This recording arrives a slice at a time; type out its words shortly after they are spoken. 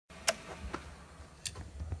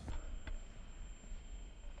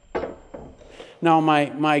Now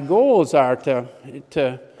my goals are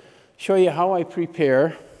to show you how I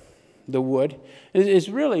prepare the wood. It's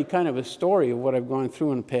really kind of a story of what I've gone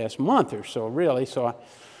through in the past month or so, really. So,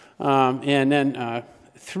 and then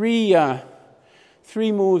three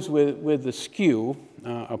moves with the skew,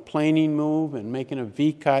 a planing move and making a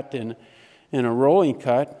V cut and a rolling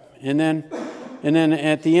cut, and then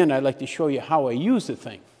at the end I'd like to show you how I use the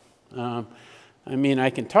thing. I mean, I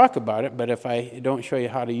can talk about it, but if I don't show you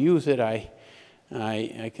how to use it, I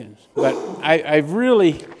can. But I've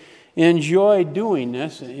really enjoyed doing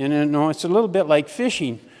this, and you know, it's a little bit like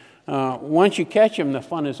fishing. Once you catch them, the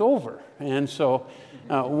fun is over, and so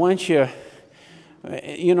once you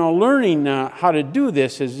know, learning how to do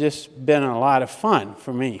this has just been a lot of fun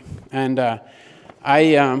for me. And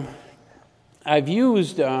I've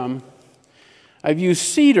used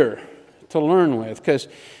cedar to learn with, because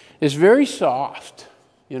it's very soft.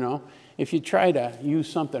 You know, if you try to use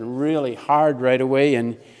something really hard right away,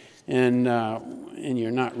 and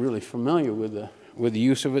you're not really familiar with the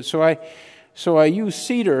use of it, so I use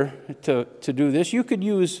cedar to do this. You could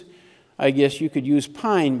use, I guess you could use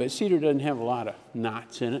pine, but cedar doesn't have a lot of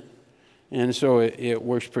knots in it, and so it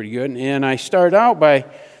works pretty good. And I start out by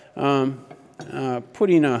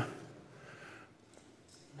putting a,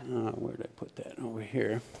 where did I put that? Over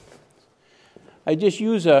here. I just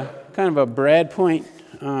use a kind of a brad point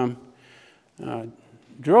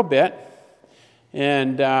drill bit,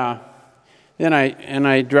 and then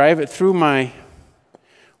I drive it through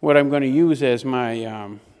what I'm going to use as my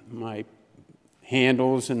my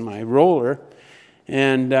handles and my roller,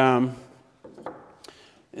 and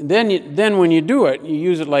then when you do it, you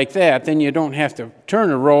use it like that. Then you don't have to turn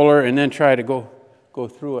the roller and then try to go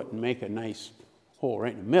through it and make a nice hole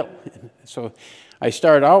right in the middle. So I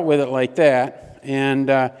start out with it like that, and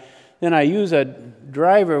then I use a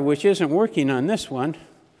driver which isn't working on this one,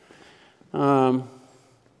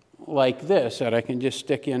 like this, that I can just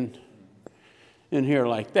stick in here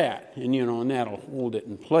like that, and you know, and that'll hold it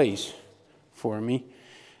in place for me.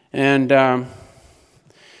 And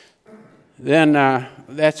then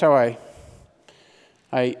that's how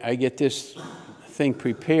I get this thing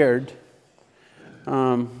prepared.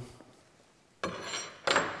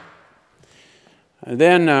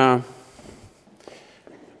 Then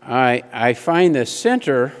I find the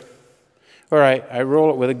center, or I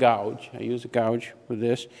roll it with a gouge. I use a gouge with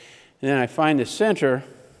this. And then I find the center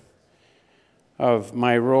of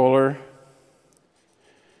my roller.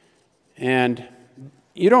 And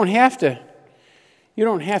you don't have to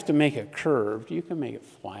make it curved. You can make it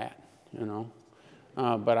flat, you know.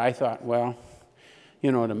 But I thought, well,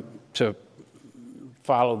 you know, to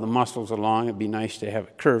follow the muscles along, it'd be nice to have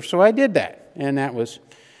it curved. So I did that, and that was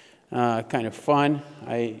kind of fun.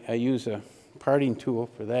 I use a parting tool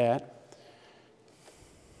for that.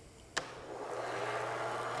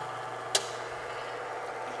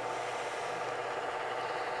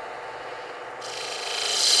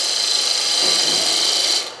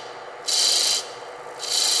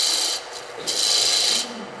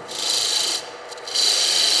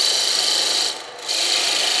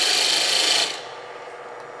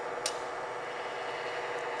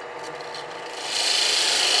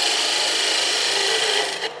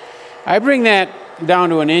 I bring that down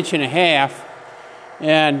to 1.5 inches,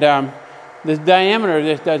 and the diameter of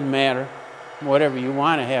this doesn't matter. Whatever you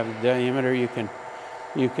want to have the diameter, you can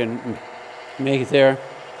make it there.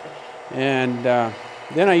 And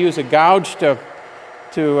then I use a gouge to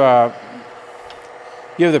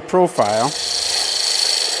give the profile.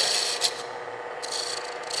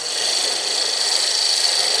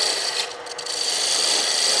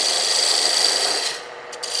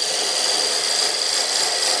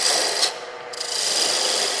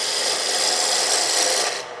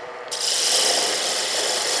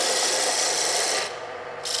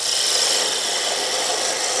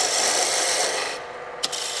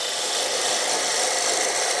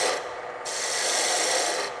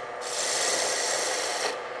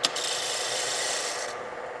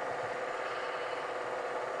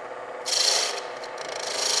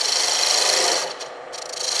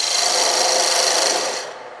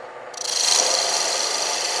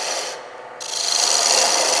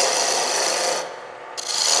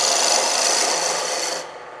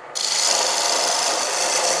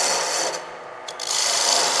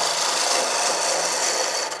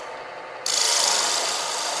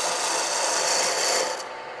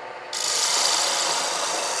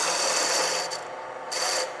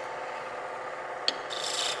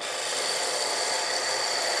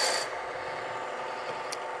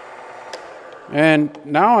 And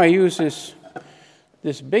now I use this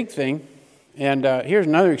big thing, and here's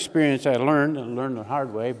another experience I learned the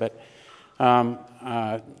hard way, but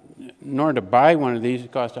In order to buy one of these,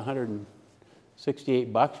 it cost $168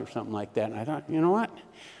 or something like that. And I thought, you know what?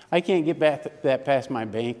 I can't get that past my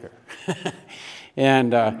banker.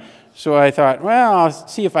 And so I thought, well, I'll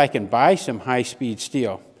see if I can buy some high-speed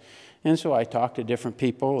steel. And so I talked to different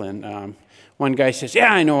people, and one guy says,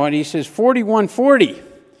 yeah, I know it. He says, 4140.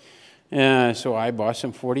 So I bought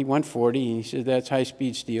some 4140, and he said, that's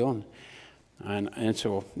high-speed steel. And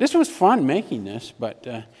so this was fun making this, but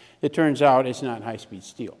it turns out it's not high-speed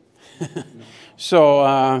steel.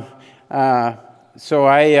 So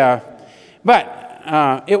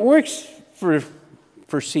it works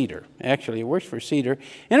for cedar. Actually, it works for cedar,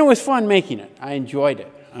 and it was fun making it. I enjoyed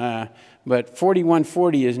it. But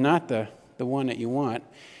 4140 is not the one that you want.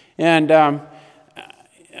 And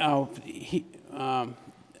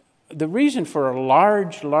the reason for a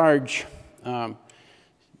large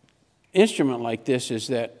instrument like this is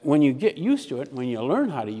that when you get used to it, when you learn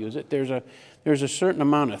how to use it, there's a certain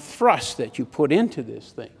amount of thrust that you put into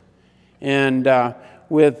this thing, and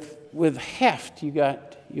with heft, you've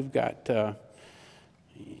got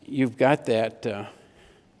that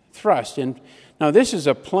thrust. And now this is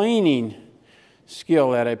a planing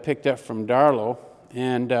skill that I picked up from Darlow,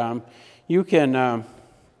 and you can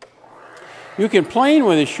plane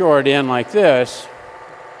with a short end like this.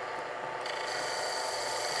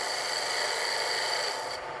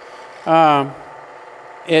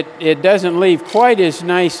 It doesn't leave quite as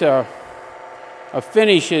nice a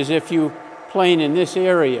finish as if you plane in this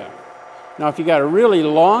area. Now, if you got a really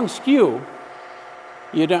long skew,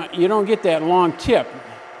 you don't get that long tip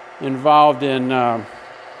involved in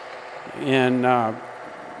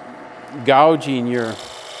gouging your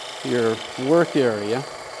work area.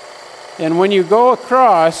 And when you go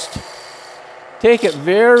across, take it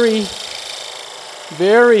very,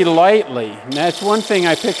 very lightly. And that's one thing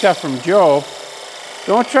I picked up from Joe.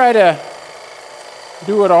 Don't try to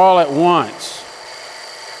do it all at once.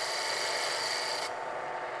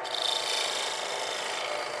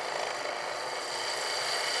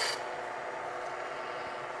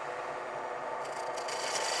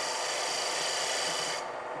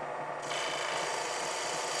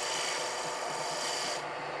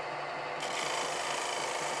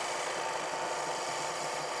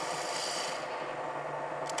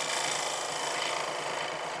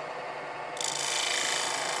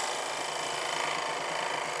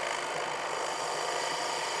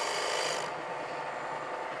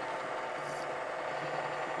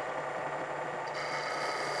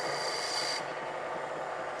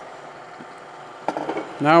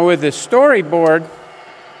 Now with the storyboard,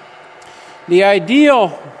 the ideal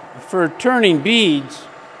for turning beads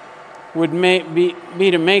would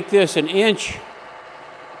be to make this 1 1/4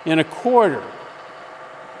 inches.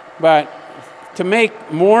 But to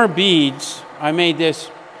make more beads, I made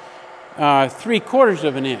this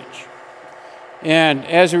 3/4 inch. And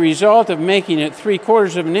as a result of making it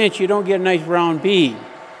 3/4 inch, you don't get a nice round bead.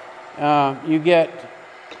 You get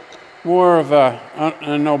more of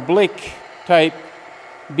an oblique type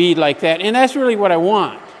bead like that, and that's really what I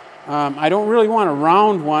want. I don't really want a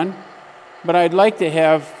round one, but I'd like to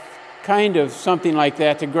have kind of something like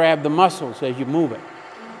that to grab the muscles as you move it.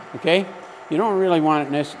 Okay? You don't really want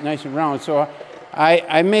it nice and round. So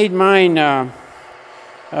I made mine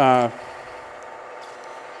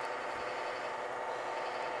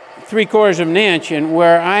 3/4 inch, and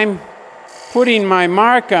where I'm putting my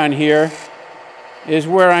mark on here is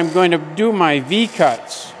where I'm going to do my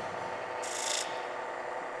V-cuts.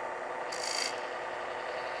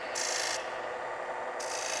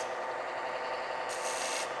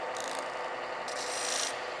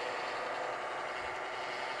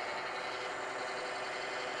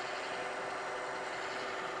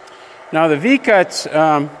 Now the V-cuts,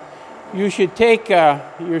 you should take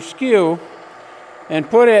your skew and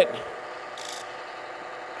put it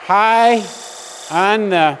high on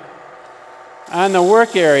the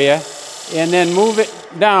work area and then move it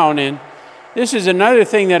down. And this is another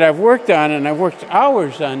thing that I've worked on, and I've worked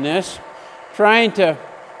hours on this, trying to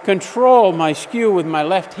control my skew with my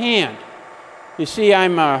left hand. You see,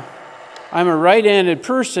 I'm a right-handed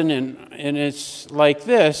person, and it's like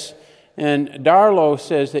this. And Darlow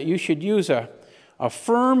says that you should use a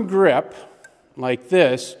firm grip like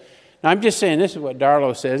this. Now, I'm just saying this is what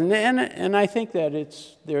Darlow says, and I think that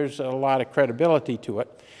there's a lot of credibility to it.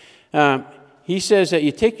 He says that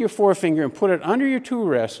you take your forefinger and put it under your tool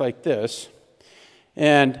rest like this,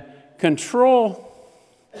 and control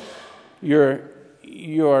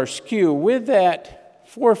your skew with that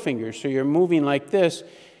forefinger. So you're moving like this,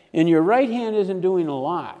 and your right hand isn't doing a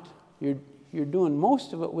lot. You're doing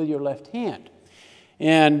most of it with your left hand.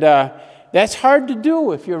 And that's hard to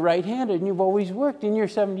do if you're right-handed and you've always worked and you're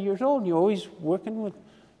 70 years old and you're always working with.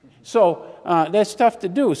 So that's tough to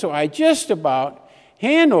do. So I just about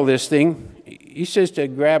handle this thing. He says to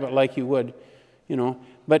grab it like you would, you know.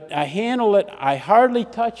 But I handle it. I hardly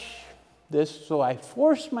touch this, so I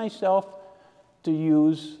force myself to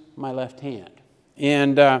use my left hand.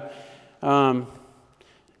 And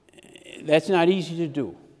that's not easy to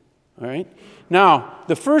do, all right? Now,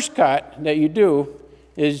 the first cut that you do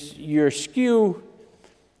is your skew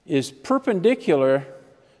is perpendicular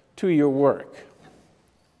to your work.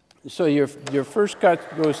 So your first cut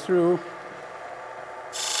goes through,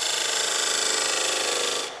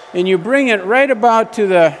 and you bring it right about to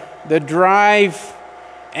the drive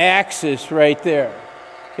axis right there,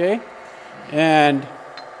 okay? And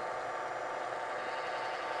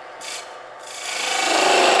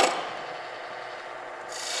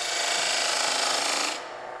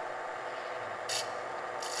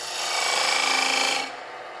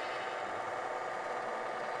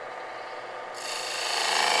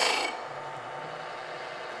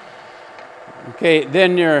okay,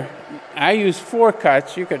 then I use 4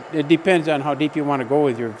 cuts. It depends on how deep you want to go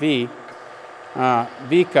with your V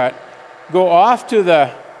cut. Go off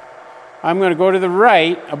to I'm going to go to the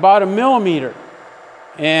right about 1 millimeter.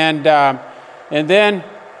 And then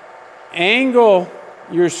angle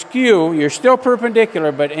your skew. You're still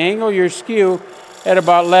perpendicular, but angle your skew at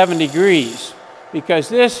about 11 degrees. Because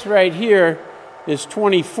this right here is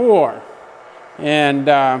 24. And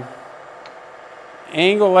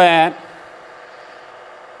angle that.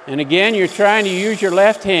 And again, you're trying to use your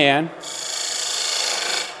left hand.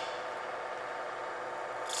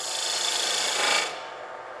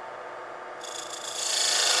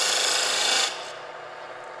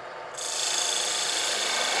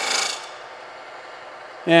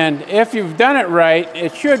 And if you've done it right,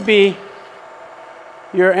 it should be,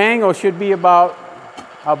 your angle should be about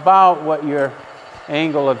what your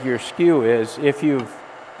angle of your skew is if you've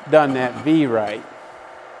done that V right.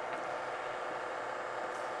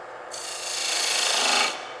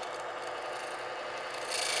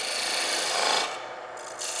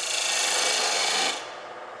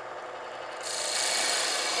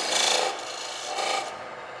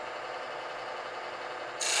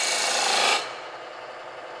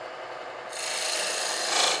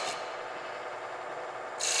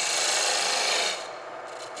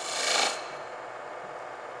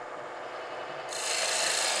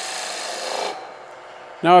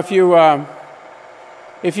 Now, if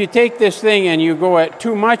you take this thing and you go at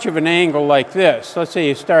too much of an angle like this, let's say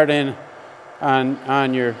you start in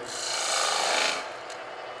on your,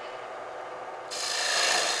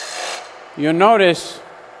 you'll notice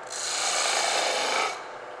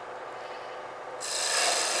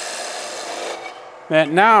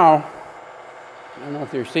that now, I don't know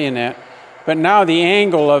if you're seeing that, but now the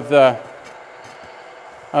angle of the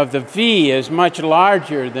V is much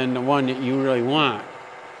larger than the one that you really want.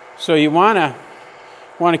 So you want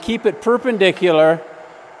to keep it perpendicular,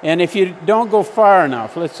 and if you don't go far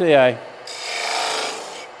enough, let's say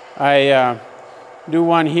I do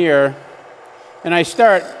one here, and I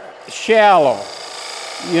start shallow.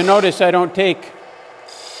 You notice I don't I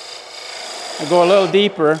go a little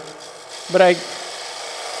deeper, but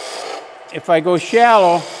if I go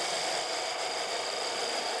shallow,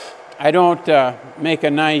 I don't make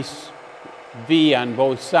a nice V on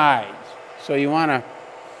both sides. So you want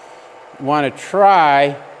to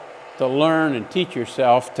try to learn and teach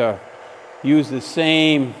yourself to use the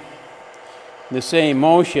same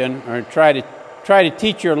motion, or try to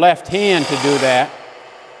teach your left hand to do that.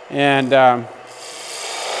 And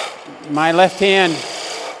my left hand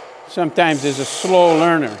sometimes is a slow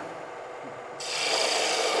learner.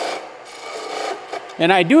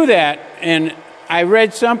 And I do that, and I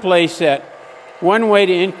read someplace that one way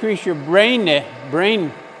to increase your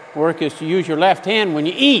brain work is to use your left hand when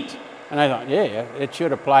you eat. And I thought, yeah, it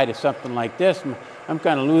should apply to something like this. I'm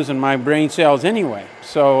kind of losing my brain cells anyway.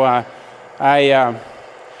 So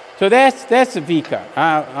so that's the V cut.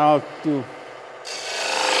 I'll do.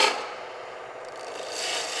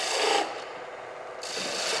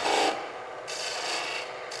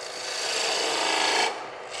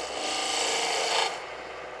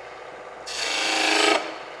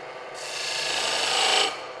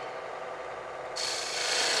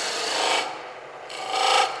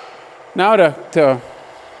 Now to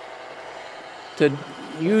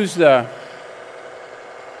use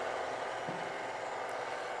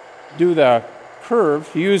do the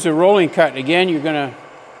curve, use a rolling cut. Again, you're going to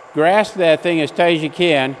grasp that thing as tight as you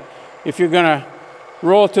can. If you're going to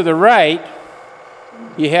roll to the right,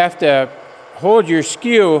 you have to hold your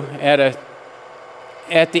skew at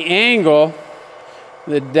at the angle,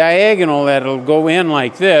 the diagonal that'll go in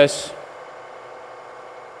like this.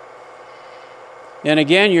 And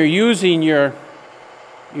again, you're using your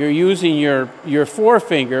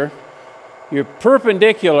forefinger, you're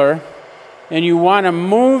perpendicular, and you want to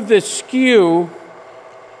move the skew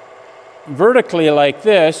vertically like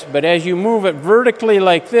this, but as you move it vertically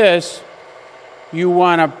like this, you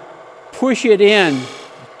want to push it in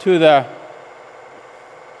to the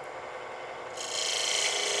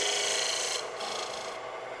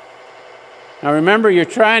Now remember, you're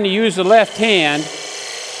trying to use the left hand.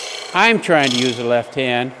 I'm trying to use the left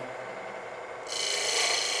hand.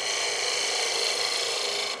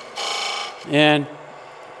 And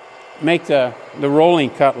make the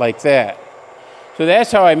rolling cut like that. So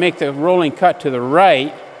that's how I make the rolling cut to the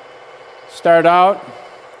right. Start out,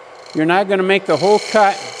 you're not going to make the whole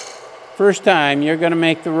cut first time. You're going to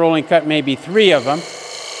make the rolling cut, maybe 3 of them.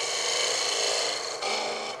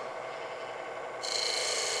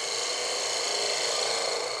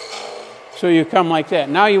 So you come like that.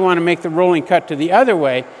 Now you want to make the rolling cut to the other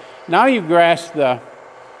way. Now you grasp the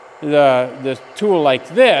tool like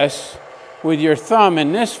this with your thumb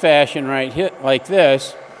in this fashion, right, hit like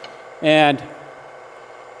this, and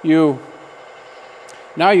now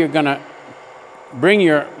you're going to bring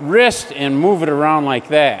your wrist and move it around like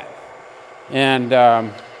that. And why would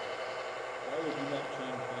you not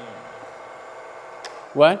change hands?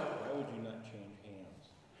 What? Why would you not change hands?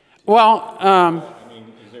 Well, I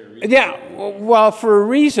mean, is there a reason? yeah, well, for a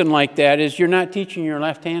reason like that is you're not teaching your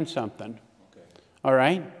left hand something. Okay. All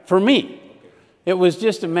right? For me. Okay. It was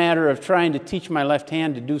just a matter of trying to teach my left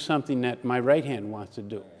hand to do something that my right hand wants to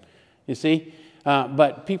do. You see?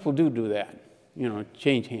 But people do that,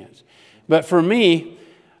 change hands. But for me,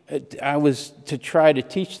 I was to try to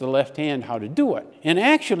teach the left hand how to do it. And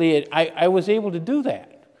actually, I was able to do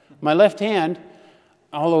that. My left hand,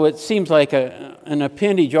 although it seems like an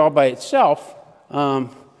appendage all by itself,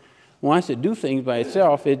 wants to do things by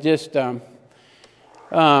itself. It just, and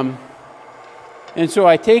so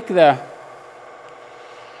I take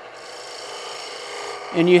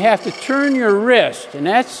and you have to turn your wrist, and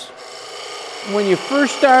that's, when you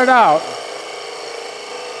first start out,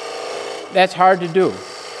 that's hard to do.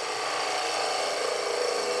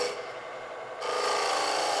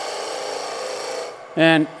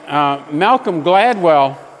 And Malcolm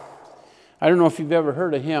Gladwell, I don't know if you've ever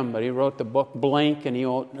heard of him, but he wrote the book Blank, and he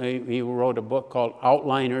wrote a book called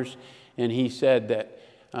Outliners, and he said that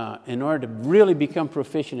in order to really become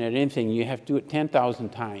proficient at anything, you have to do it 10,000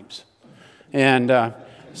 times. And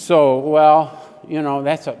that's a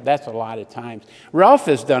lot of times. Ralph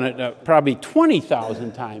has done it probably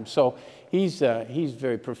 20,000 times, so he's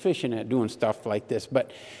very proficient at doing stuff like this.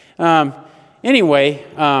 But anyway,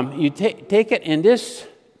 you take it and just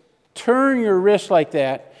turn your wrist like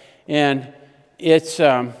that, and it's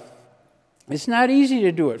not easy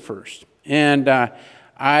to do at first. And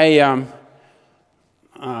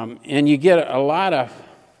and you get a lot of,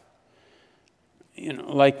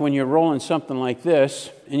 like when you're rolling something like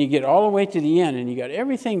this, and you get all the way to the end, and you got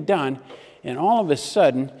everything done, and all of a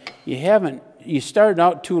sudden, you started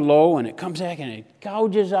out too low, and it comes back, and it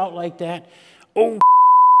gouges out like that. Oh,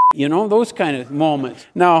 those kind of moments.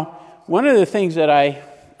 Now, one of the things that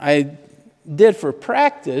I did for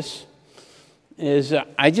practice is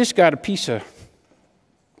I just got a piece of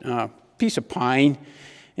pine,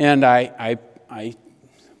 and I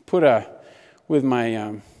put with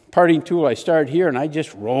my parting tool, I start here, and I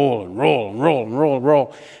just roll and roll and roll and roll and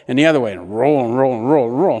roll, and the other way, and roll and roll and roll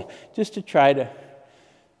and roll, just to try to,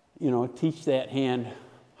 teach that hand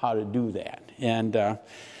how to do that. And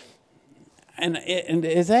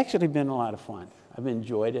it's actually been a lot of fun. I've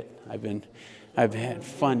enjoyed it. I've had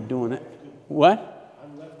fun doing it. What?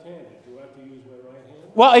 I'm left-handed. Do I have to use my right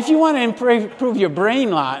hand? Well, if you want to improve your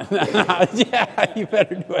brain lot, yeah, you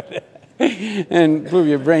better do it and improve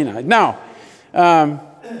your brain lot. Now,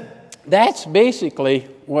 that's basically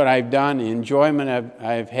what I've done, the enjoyment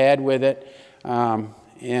I've had with it,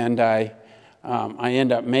 and I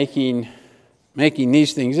end up making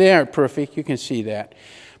these things. They aren't perfect, you can see that.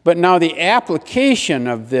 But now the application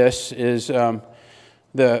of this is the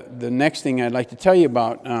next thing I'd like to tell you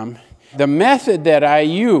about. The method that I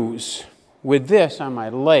use with this on my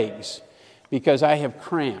legs, because I have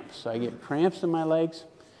cramps. I get cramps in my legs.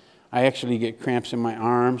 I actually get cramps in my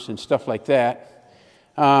arms and stuff like that.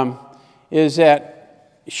 Is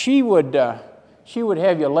that she would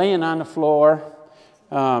have you laying on the floor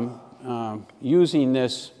using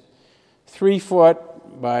this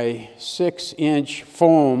 3-foot by 6-inch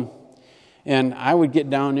foam, and I would get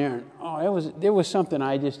down there and no, it was something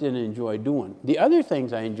I just didn't enjoy doing. The other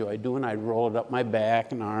things I enjoyed doing, I'd roll it up my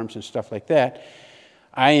back and arms and stuff like that.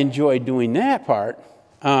 I enjoyed doing that part.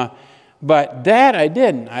 But that I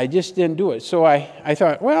didn't. I just didn't do it. So I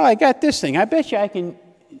thought, well, I got this thing. I bet you I can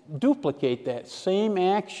duplicate that same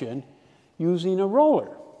action using a roller.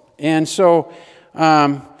 And so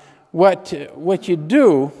what you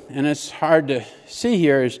do, and it's hard to see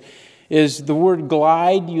here, is the word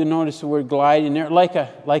glide. You notice the word glide in there, like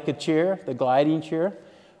a chair, the gliding chair.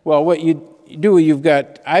 Well, what you do,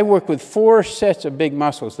 I work with 4 sets of big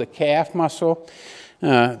muscles: the calf muscle,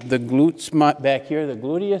 the glutes back here, the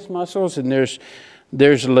gluteus muscles, and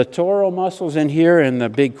there's littoral muscles in here, and the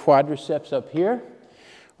big quadriceps up here.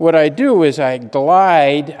 What I do is I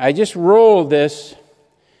glide. I just roll this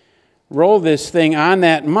thing on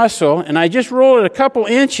that muscle, and I just roll it a couple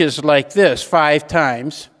inches like this 5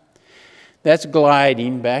 times. That's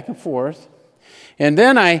gliding back and forth. And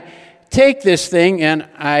then I take this thing and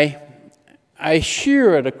I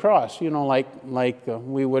shear it across, like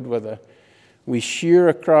we would we shear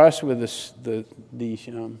across with the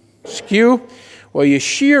skew. Well, you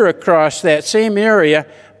shear across that same area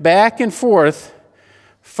back and forth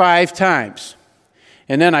 5 times.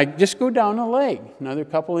 And then I just go down the leg, another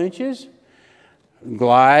couple inches,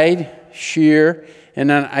 glide, shear, and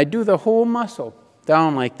then I do the whole muscle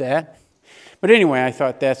down like that. But anyway, I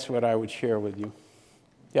thought that's what I would share with you.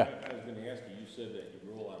 Yeah? I was going to ask you, you said that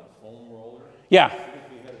you roll on a foam roller? Yeah. What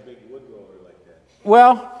if you had a big wood roller like that?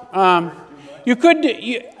 Well, you could,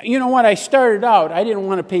 you know what, I started out, I didn't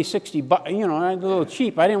want to pay $60, a little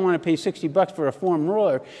cheap. I didn't want to pay $60 for a foam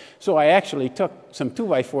roller, so I actually took some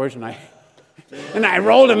 2x4s and I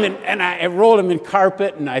rolled them in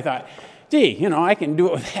carpet, and I thought, gee, I can do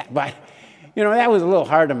it with that. But, that was a little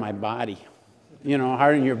hard on my body,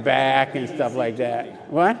 hard on your back and stuff like that.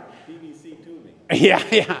 What? PVC tubing.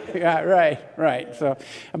 Yeah, right. So,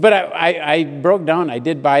 but I broke down. I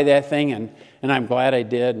did buy that thing, and I'm glad I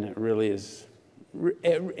did, and it really is.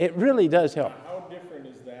 It really does help. How different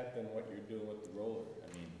is that than what you're doing with the roller?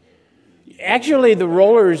 Actually, the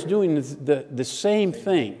roller is doing the same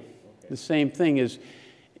thing. Okay. The same thing is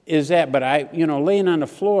that, but I, laying on the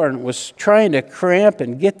floor and was trying to cramp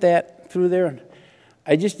and get that through there, and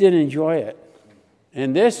I just didn't enjoy it.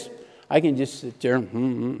 And this, I can just sit there,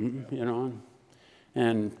 and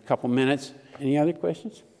a couple minutes. Any other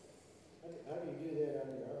questions? How do you do that on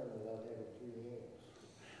your arm without having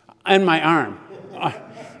 3 hands? On my arm.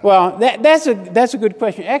 Well, that's a good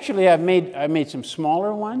question. Actually, I've made some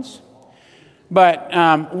smaller ones, but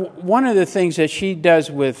one of the things that she does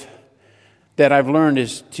that I've learned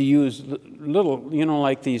is to use little,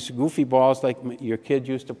 like these goofy balls like your kids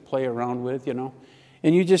used to play around with,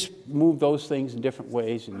 and you just move those things in different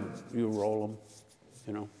ways and you roll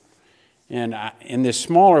them, And in this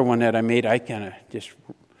smaller one that I made, I kind of just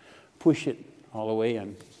push it all the way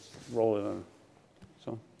and roll it on.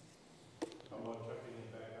 So. How about tucking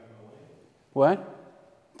it back on the leg? What?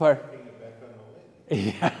 Pardon? Tucking it back on the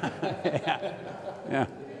leg.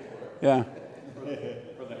 Yeah.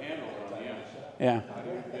 For the handles on the end. Yeah. How do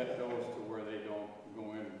you get those to where they don't go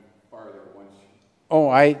in farther once? Oh,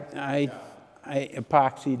 I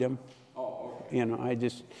epoxied them. Oh, okay.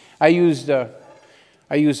 I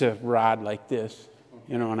use a rod like this,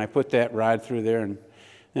 and I put that rod through there, and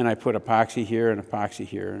then I put epoxy here and epoxy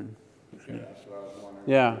here. And, Yeah, so I was wondering.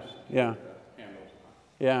 Yeah. Handles.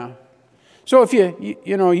 Yeah. So if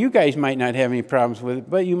you guys might not have any problems with it,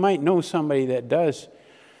 but you might know somebody that does.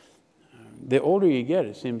 The older you get,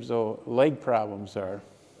 it seems though leg problems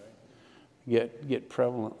get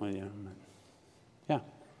prevalent with you. Yeah.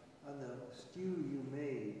 On the skew you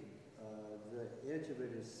made, the edge of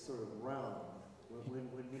it is sort of round.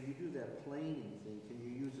 When you do that planing thing, can you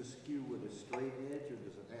use a skew with a straight edge, or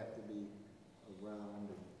does it have to be a round?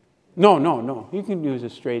 No. You can use a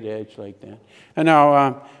straight edge like that. And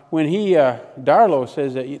now, when Darlow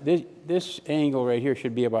says that this angle right here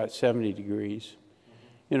should be about 70 degrees,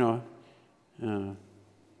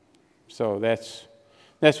 so that's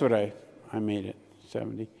what I made it,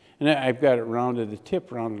 70. And I've got it rounded, the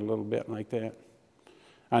tip rounded a little bit like that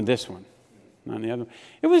on this one. On the other one.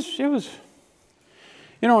 It was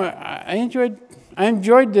I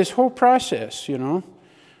enjoyed this whole process,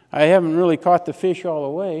 I haven't really caught the fish all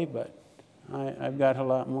the way, but I've got a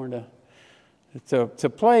lot more to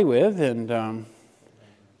play with, and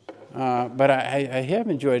but I have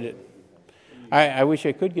enjoyed it. I wish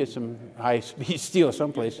I could get some high-speed steel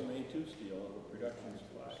someplace. Some A2 steel, a production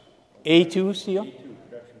supply. A2 steel? A2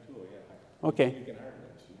 production tool, yeah. Okay. You can harden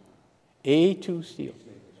it. A2 steel.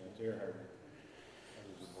 It's air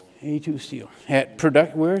hardened. A2 steel. At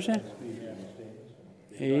where is that?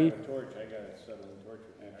 A, Torch, I got a 7 torch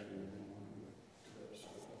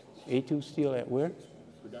with A2 steel at where?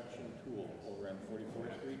 production tool over on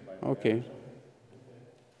 44th Street by Okay,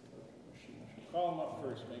 Call them up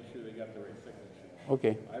first, make sure they got the right thickness.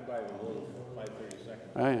 okay. I buy the load for 5/32.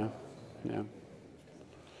 Oh, yeah, yeah.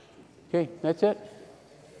 Okay, that's it?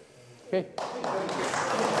 Okay.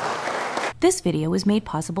 This video was made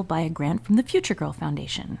possible by a grant from the Future Girl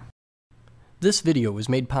Foundation. This video was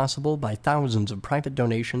made possible by thousands of private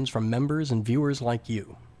donations from members and viewers like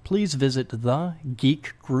you. Please visit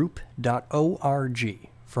thegeekgroup.org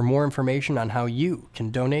for more information on how you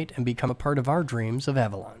can donate and become a part of our dreams of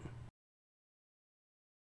Avalon.